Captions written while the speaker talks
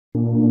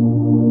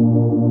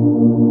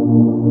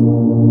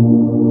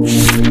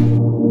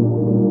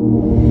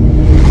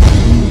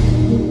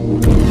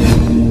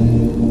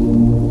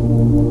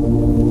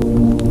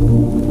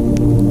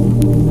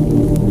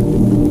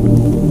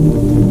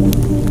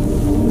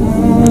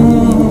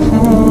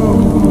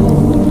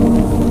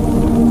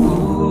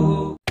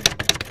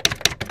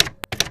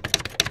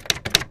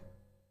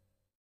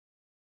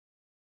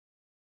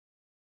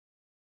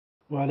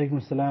ওয়ালাইকুম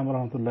আসসালাম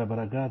রহমতুল্লাহ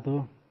বারাকাতুহু।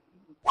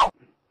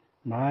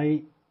 ভাই,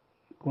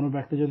 কোনো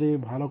ব্যক্তি যদি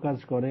ভালো কাজ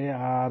করে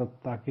আর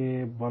তাকে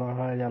বলা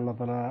হয় যে আল্লাহ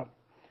তাআলা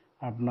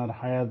আপনার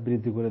হায়াত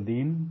বৃদ্ধি করে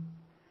দিন,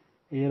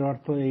 এর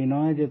অর্থ এই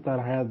নয় যে তার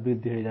হায়াত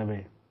বৃদ্ধি হয়ে যাবে,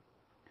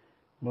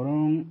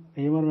 বরং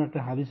এই মর্মে একটা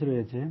হাদিস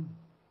রয়েছে,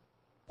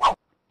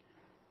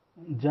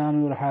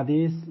 জামিউল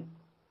হাদিস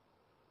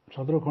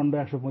 17 খণ্ড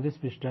 125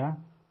 পৃষ্ঠা,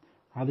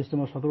 হাদিস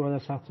নম্বর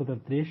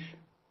 17,733,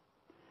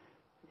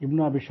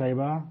 ইবনু আবি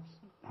শাইবা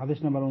হাদিস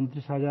নম্বর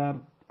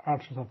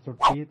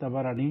 29,867,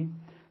 তাবারানী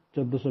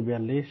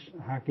 1442,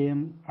 হাকিম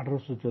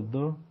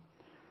 1814,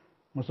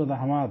 মুসনাদ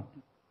আহমদ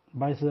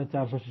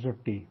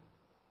 22,466।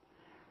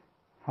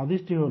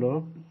 হাদিসটি হল,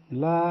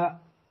 লা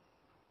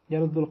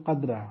ইয়ারুদ্দুল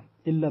কাদরা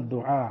ইল্লা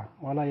দুআ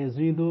ওয়ালা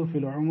ইয়াজিদু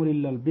ফিল উমর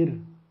ইল্লাল বির,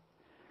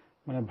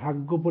 মানে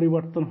ভাগ্য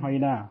পরিবর্তন হয়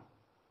না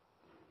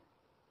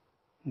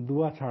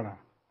দোয়া ছাড়া,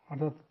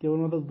 অর্থাৎ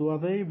কেবলমাত্র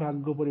দোয়াতেই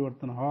ভাগ্য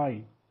পরিবর্তন হয়।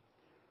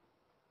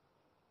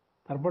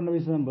 তারপর নবী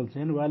সাল্লাল্লাহু আলাইহি ওয়াসাল্লাম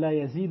বলছেন, ওয়ালা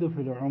ইয়াজিদু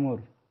ফিল উমর,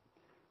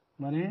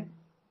 মানে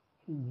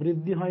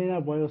বৃদ্ধি হয় না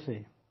বয়সে,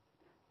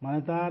 মানে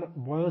তার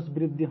বয়স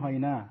বৃদ্ধি হয়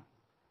না,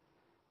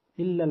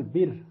 ইল্লাল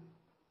বীর,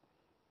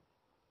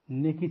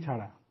 নেকি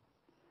ছাড়া,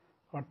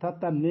 অর্থাৎ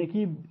তার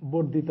নেকি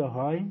বর্ধিত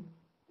হয়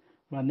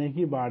বা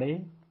নেকি বাড়ে,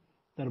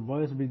 তার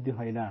বয়স বৃদ্ধি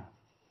হয় না।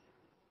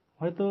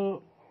 হয়তো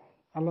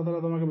আল্লাহ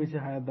তাআলা তোমাকে বেশি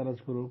হায়াত দারাজ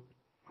করুক,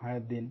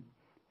 হায়াত দিন,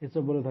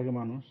 এসব বলে থাকে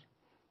মানুষ।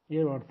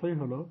 এর অর্থই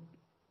হলো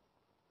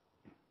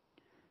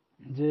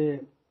যে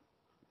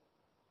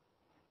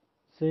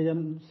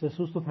সে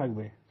সুস্থ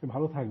থাকবে, সে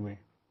ভালো থাকবে,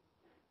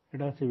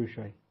 এটা হচ্ছে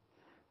বিষয়।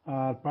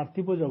 আর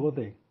পার্থিব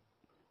জগতে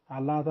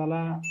আল্লাহ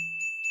তাআলা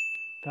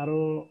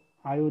কারো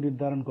আয়ু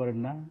নির্ধারণ করেন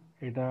না,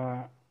 এটা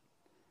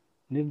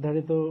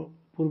নির্ধারিত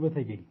পূর্ব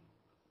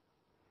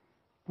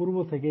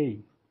থেকেই।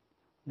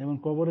 যেমন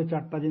কবরে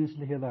 4টা জিনিস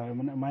লিখে দেওয়া হয়,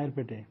 মানে মায়ের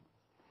পেটে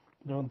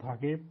যখন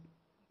থাকে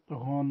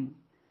তখন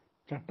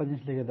 4টা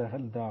জিনিস লিখে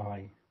দেওয়া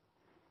হয়,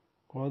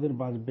 কতদিন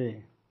বাঁচবে,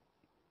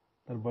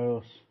 তার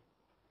বয়স,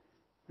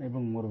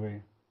 এবং মরবে।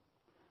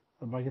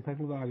 আর বাকি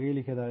থাকলে তো আগেই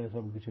লিখে দেওয়া হয়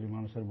সব কিছুরই,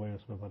 মানুষের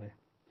বয়স ব্যাপারে,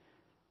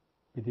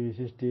 পৃথিবী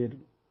সৃষ্টির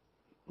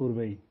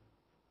পূর্বেই।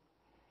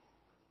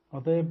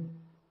 অতএব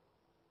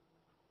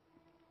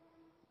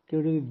কেউ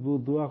যদি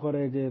দোয়া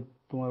করে যে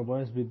তোমার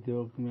বয়স বৃদ্ধি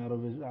হোক, তুমি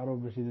আরো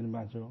বেশি দিন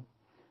বাঁচো,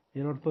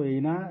 এর অর্থ এই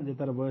না যে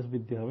তার বয়স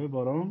বৃদ্ধি হবে,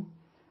 বরং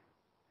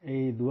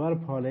এই দোয়ার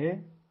ফলে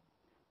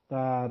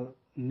তার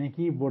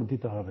নেকি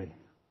বর্ধিত হবে,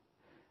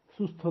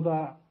 সুস্থতা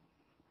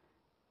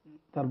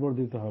তার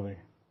বর্ধিত হবে,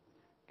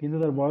 কিন্তু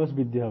তার বয়স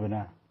বৃদ্ধি হবে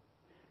না।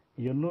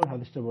 এই জন্য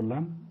হাদিসটা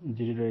বললাম,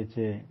 যেটি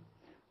রয়েছে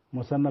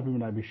মুসান্নাফ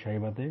ইবনে আবি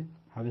শাইবাতে,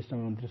 হাদিস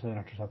নম্বর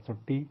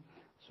 29,867,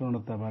 সুনান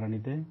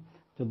তাবারানীতে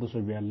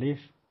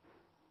 1442,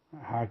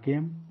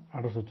 হাকিম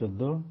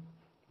 1814,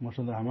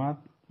 মুসনাদ আহমদ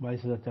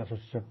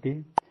 22,466,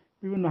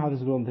 বিভিন্ন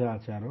হাদিস গ্রন্থে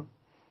আছে আরো।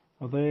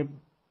 অতএব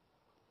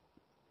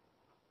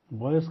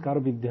বয়স কারো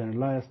বৃদ্ধি হয় না,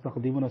 লা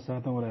ইস্তাকদিমুনা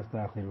সাআতান ওয়া লা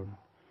ইস্তাখিরুন,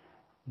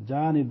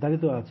 যা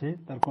নির্ধারিত আছে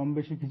তার কম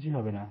বেশি কিছুই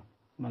হবে না,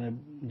 মানে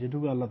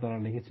যেটুকু আল্লাহ তাআলা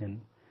লিখেছেন,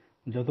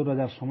 যতটা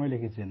যার সময়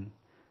লিখেছেন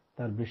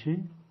তার বেশি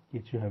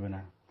কিছু হবে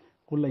না।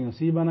 কুল্লা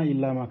ইউসিবানা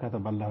ইল্লা মা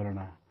কাতাবাল্লাহু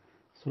লানা,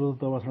 সূরা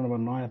তাওবা নম্বর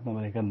 9 আয়াত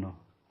নম্বর 51।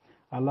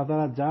 আল্লাহ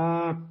তাআলা যা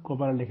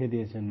কপালে লিখে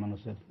দিয়েছেন,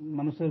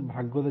 মানুষের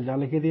ভাগ্যতে যা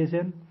লিখে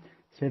দিয়েছেন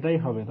সেটাই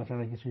হবে,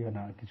 তাছাড়া কিছুই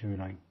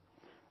নয়।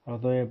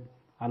 অতএব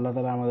আল্লাহ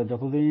তাআলা আমাদের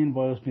যতদিন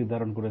বয়স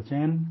নির্ধারণ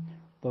করেছেন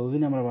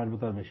ততদিন আমরা বাঁচবো,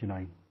 তার বেশি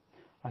নয়।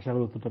 আশা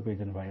করি উত্তরটা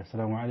পেয়েছেন ভাই।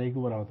 আসসালামু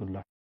আলাইকুম ওয়া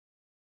রাহমাতুল্লাহ।